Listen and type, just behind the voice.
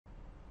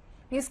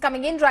News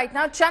coming in right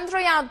now.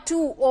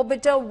 Chandrayaan-2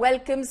 orbiter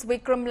welcomes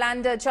Vikram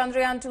lander.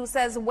 Chandrayaan-2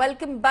 says,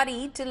 "Welcome,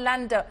 buddy," to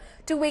lander.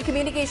 Two-way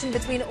communication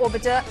between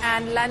orbiter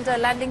and lander,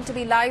 landing to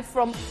be live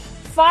from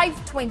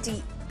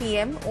 5:20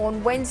 p.m.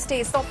 on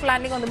Wednesday. Soft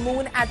landing on the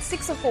moon at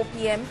 6:04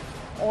 p.m.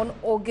 on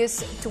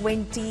August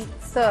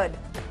 23rd.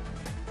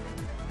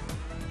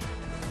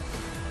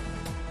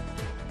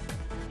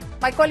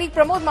 My colleague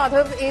Pramod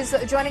Madhav is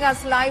joining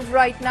us live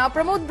right now.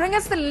 Pramod, bring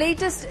us the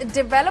latest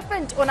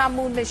development on our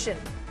moon mission.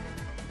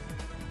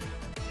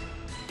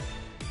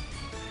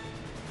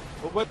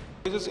 Well,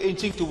 we're just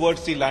inching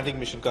towards the landing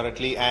mission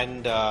currently,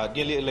 and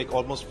nearly like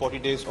almost 40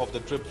 days of the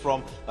trip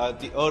from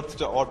the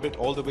Earth's orbit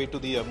all the way to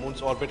the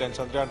moon's orbit. And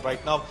Chandrayaan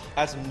right now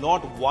has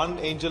not one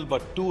angel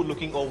but two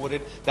looking over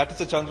it. That is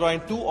the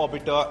Chandrayaan-2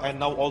 orbiter, and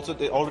now also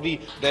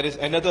there is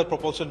another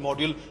propulsion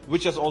module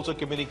which has also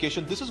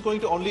communication. This is going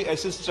to only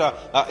assist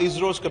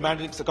ISRO's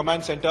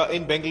command center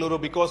in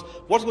Bengaluru, because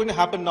what's going to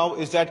happen now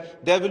is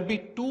that there will be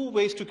two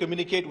ways to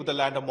communicate with the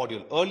lander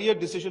module. Earlier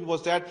decision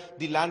was that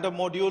the lander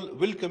module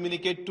will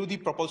communicate to the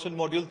propulsion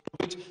module,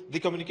 which the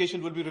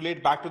communication will be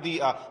relayed back to the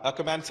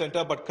command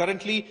center. But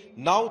currently,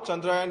 now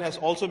Chandrayaan has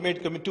also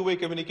made two-way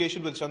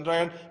communication with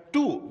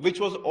Chandrayaan-2, which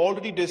was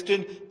already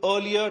destined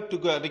earlier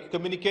to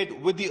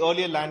communicate with the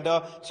earlier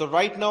lander. So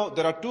right now,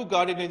 there are two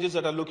guardian angels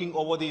that are looking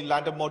over the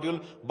lander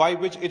module, by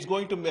which it's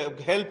going to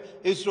help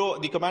ISRO,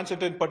 the command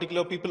center in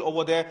particular, people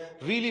over there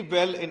really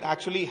well in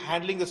actually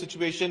handling the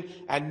situation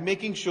and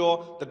making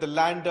sure that the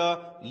lander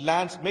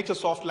makes a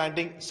soft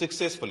landing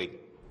successfully.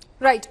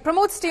 Right.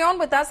 Pramod, stay on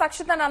with us.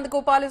 Akshita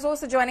Nandagopal is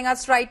also joining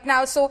us right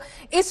now. So,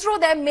 ISRO,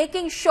 they're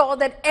making sure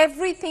that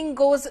everything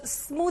goes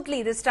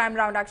smoothly this time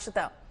round,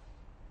 Akshita.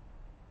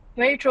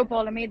 Very true,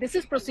 Paulamy. This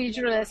is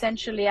procedural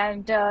essentially,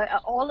 and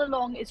all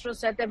along ISRO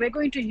said that we're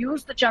going to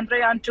use the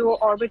Chandrayaan-2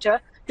 orbiter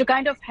to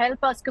kind of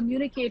help us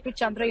communicate with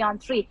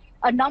Chandrayaan-3.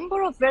 A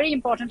number of very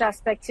important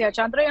aspects here.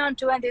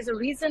 Chandrayaan-2, and there's a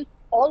reason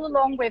all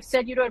along we've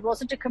said, it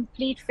wasn't a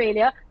complete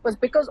failure, was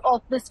because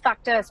of this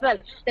factor as well,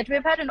 that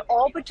we've had an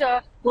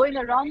orbiter going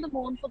around the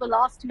moon for the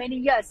last many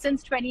years,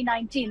 since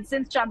 2019,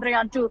 since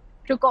Chandrayaan-2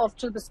 took off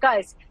to the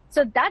skies.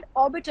 So that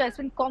orbiter has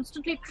been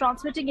constantly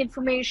transmitting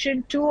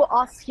information to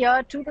us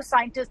here, to the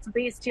scientists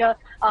based here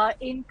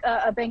in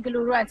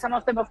Bengaluru, and some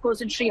of them, of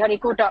course, in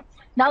Sriharikota.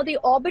 Now, the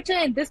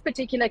orbiter in this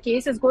particular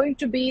case is going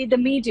to be the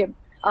medium.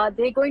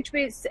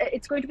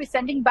 It's going to be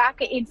sending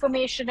back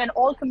information and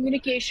all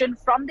communication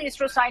from the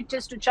ISRO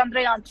scientists to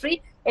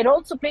Chandrayaan-3. It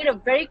also played a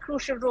very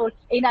crucial role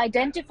in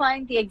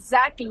identifying the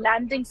exact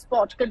landing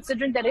spot,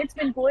 considering that it's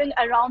been going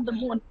around the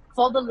moon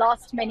for the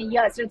last many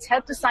years. It's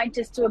helped the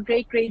scientists to a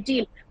great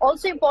deal.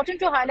 Also important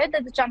to highlight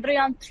that the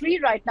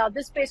Chandrayaan-3 right now,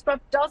 this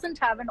spacecraft doesn't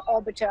have an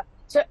orbiter.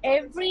 So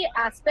every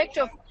aspect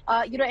of,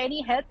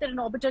 any help that an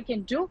orbiter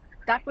can do,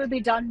 that will be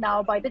done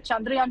now by the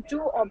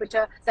Chandrayaan-2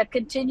 orbiter that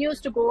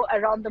continues to go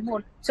around the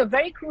moon. So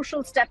very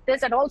crucial step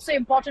this, and also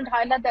important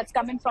highlight that's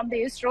coming from the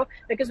ISRO,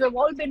 because we've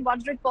all been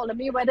wondering,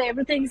 Paulamy, whether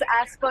everything's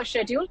as per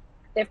schedule.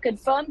 They've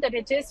confirmed that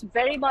it is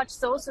very much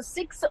so. So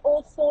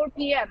 6:04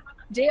 p.m.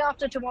 day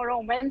after tomorrow,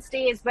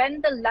 Wednesday, is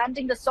when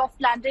the soft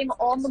landing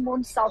on the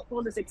moon's south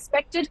pole is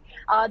expected.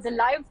 The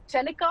live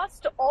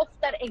telecast of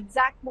that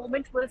exact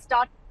moment will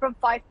start from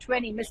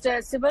 5:20. Mr.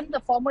 Sivan, the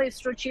former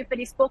ISRO chief, when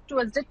he spoke to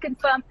us, did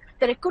confirm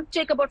that it could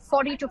take about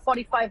 40 to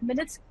 45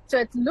 minutes. So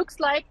it looks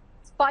like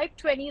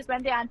 5:20 is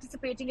when they're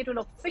anticipating it will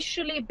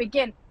officially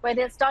begin, where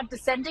they'll start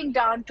descending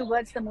down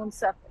towards the moon's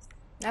surface.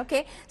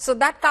 Okay, so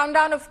that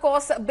countdown, of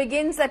course,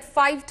 begins at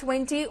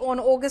 5:20 on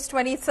August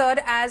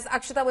 23rd, as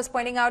Akshita was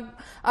pointing out.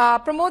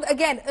 Pramod,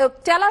 again,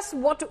 tell us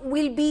what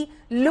we'll be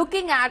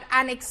looking at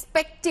and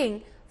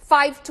expecting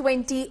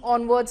 5:20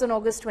 onwards on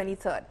August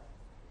 23rd.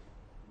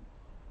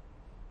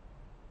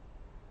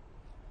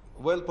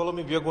 Well,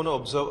 Paulamy, we are going to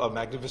observe a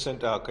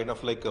magnificent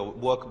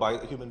work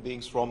by human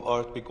beings from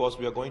Earth, because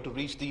we are going to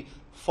reach the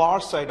far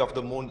side of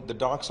the moon, the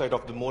dark side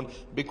of the moon,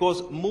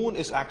 because moon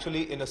is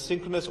actually in a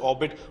synchronous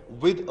orbit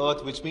with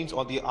Earth, which means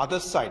on the other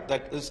side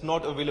that is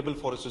not available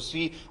for us to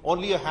see.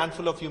 Only a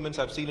handful of humans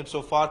have seen it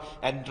so far,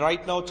 and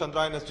right now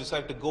Chandrayaan has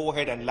decided to go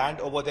ahead and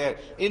land over there.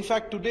 In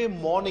fact, today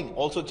morning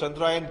also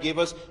Chandrayaan gave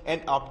us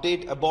an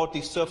update about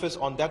the surface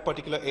on that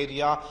particular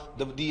area.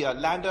 The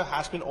lander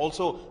has been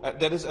also,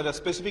 there is a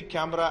specific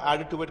camera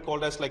added to it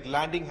called as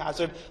landing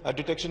hazard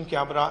detection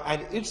camera,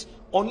 and its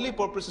only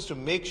purpose is to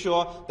make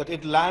sure that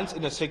it lands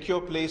in a secure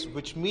place,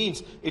 which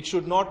means it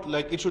should not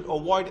it should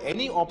avoid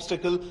any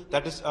obstacle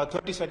that is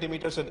 30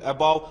 centimeters and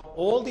above.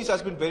 All these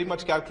has been very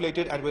much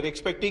calculated, and we're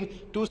expecting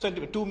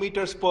 2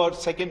 meters per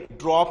second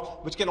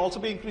drop, which can also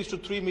be increased to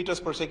 3 meters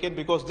per second,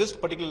 because this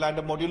particular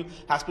lander module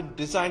has been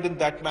designed in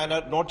that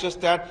manner. Not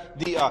just that,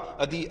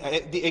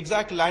 the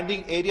exact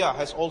landing area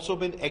has also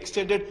been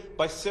extended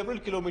by several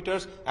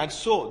kilometers, and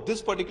so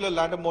this particular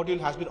lander module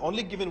has been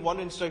only given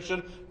one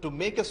instruction to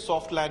make a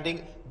soft landing.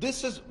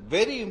 This is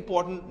very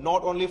important,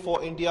 not only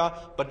for India,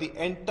 but the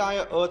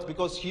entire Earth,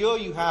 because here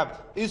you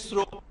have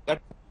ISRO that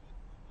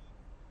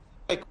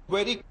like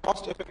very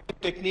cost-effective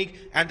technique,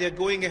 and they're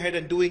going ahead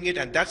and doing it,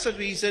 and that's the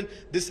reason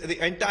the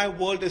entire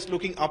world is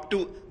looking up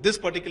to this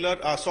particular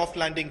soft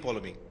landing,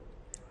 Polemy.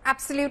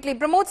 Absolutely.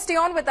 Pramod, stay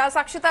on with us.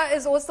 Akshita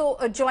is also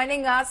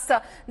joining us.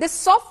 This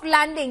soft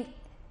landing,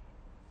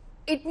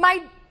 it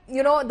might,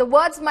 you know, the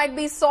words might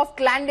be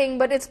soft landing,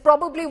 but it's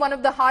probably one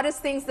of the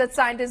hardest things that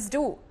scientists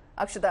do,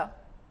 Akshita.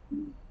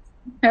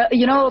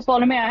 You know,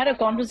 Polome, I had a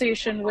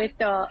conversation with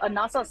a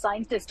NASA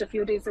scientist a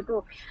few days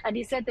ago, and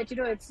he said that, you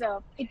know, it's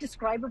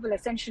indescribable,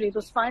 essentially,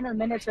 those final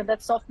minutes when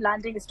that soft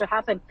landing is to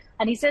happen.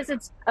 And he says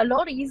it's a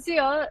lot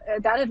easier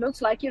than it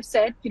looks, like you've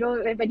said. You know,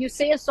 when you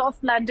say a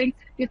soft landing,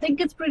 you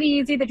think it's pretty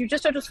easy, that you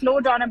just have to slow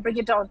down and bring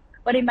it down.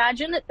 But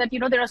imagine that, you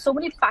know, there are so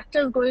many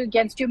factors going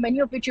against you, many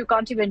of which you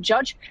can't even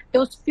judge.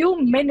 Those few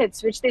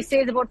minutes, which they say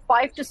is about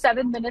 5 to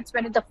 7 minutes,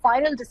 when the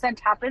final descent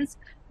happens,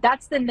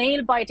 that's the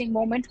nail-biting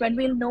moment when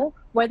we'll know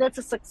whether it's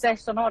a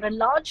success or not. And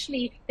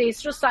largely, the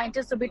ISRO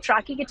scientists will be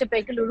tracking it to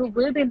Bengaluru,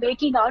 will be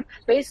making out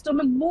based on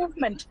the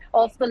movement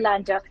of the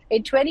lander.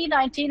 In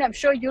 2019, I'm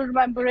sure you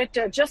remember it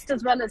just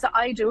as well as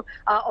I do,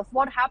 of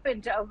what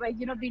happened where,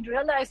 you know, we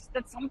realized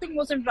that something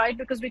wasn't right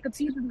because we could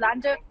see the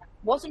lander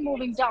wasn't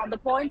moving down. The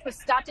point was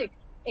static.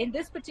 In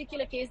this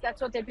particular case,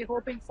 that's what they'll be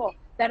hoping for,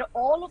 that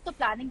all of the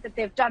planning that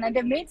they've done, and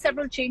they've made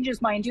several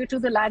changes, mind you, to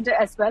the lander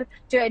as well,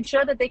 to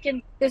ensure that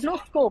there's no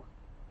scope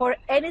for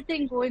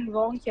anything going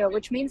wrong here,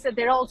 which means that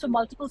there are also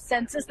multiple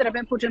sensors that have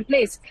been put in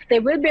place.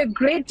 There will be a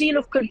great deal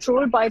of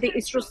control by the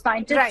ISRO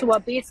scientists who are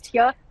based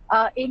here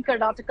in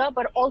Karnataka,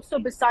 but also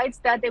besides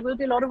that, there will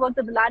be a lot of work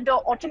that the lander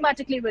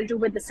automatically will do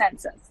with the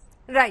sensors.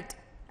 Right.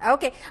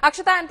 Okay.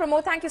 Akshita and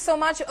Pramod, thank you so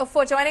much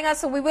for joining us.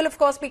 So we will, of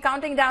course, be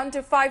counting down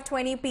to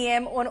 5:20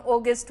 p.m. on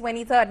August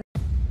 23rd.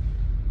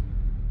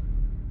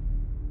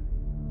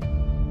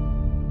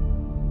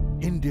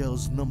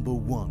 India's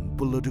 #1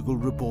 political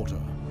reporter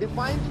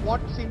defines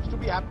what seems to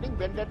be happening,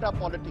 vendetta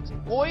politics.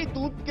 कोई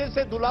दूध के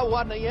से धुला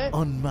हुआ नहीं है.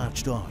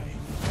 Unmatched eye,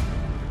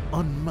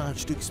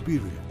 unmatched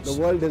experience. The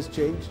world has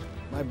changed.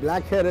 My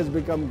black hair has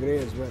become grey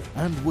as well.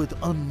 And with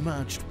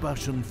unmatched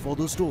passion for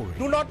the story.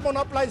 Do not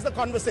monopolize the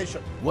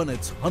conversation. When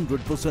it's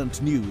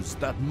 100% news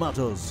that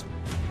matters.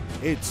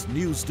 It's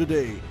News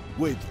Today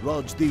with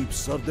Rajdeep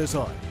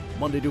Sardesai.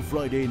 Monday to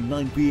Friday,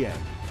 9 p.m.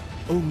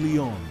 Only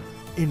on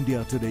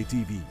India Today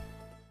TV.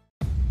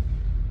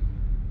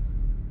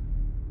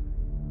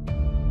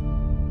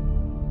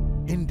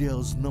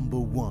 India's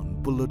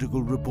 #1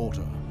 political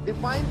reporter.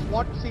 Defines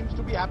what seems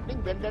to be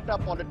happening, vendetta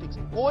politics.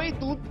 कोई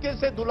दूध के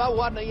से धुला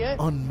हुआ नहीं है.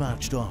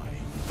 Unmatched eye,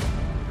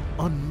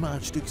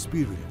 unmatched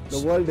experience.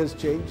 The world has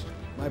changed.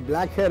 My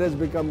black hair has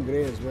become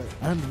grey as well.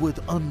 And with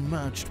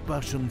unmatched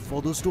passion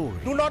for the story.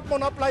 Do not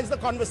monopolize the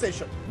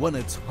conversation. When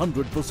it's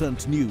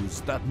 100% news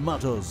that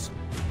matters.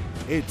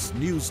 It's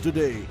News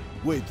Today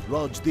with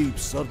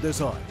Rajdeep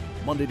Sardesai.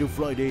 Monday to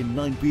Friday,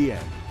 9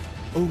 p.m.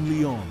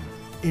 Only on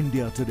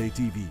India Today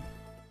TV.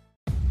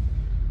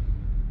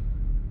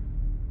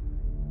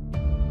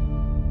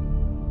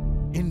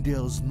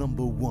 India's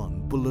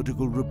 #1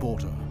 political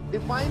reporter.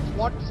 Defines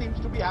what seems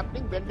to be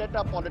happening,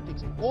 vendetta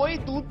politics. कोई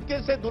दूध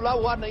के से धुला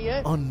हुआ नहीं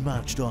है.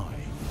 Unmatched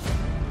eye,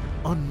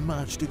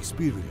 unmatched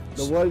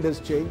experience. The world has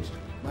changed.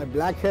 My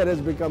black hair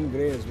has become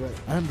grey as well.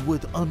 And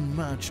with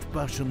unmatched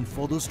passion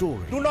for the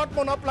story. Do not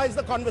monopolize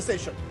the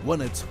conversation.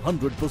 When it's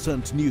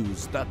 100%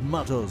 news that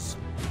matters.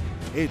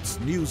 It's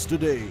News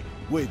Today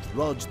with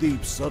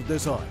Rajdeep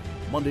Sardesai.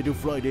 Monday to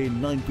Friday,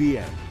 9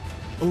 p.m.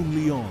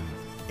 Only on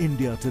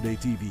India Today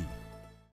TV.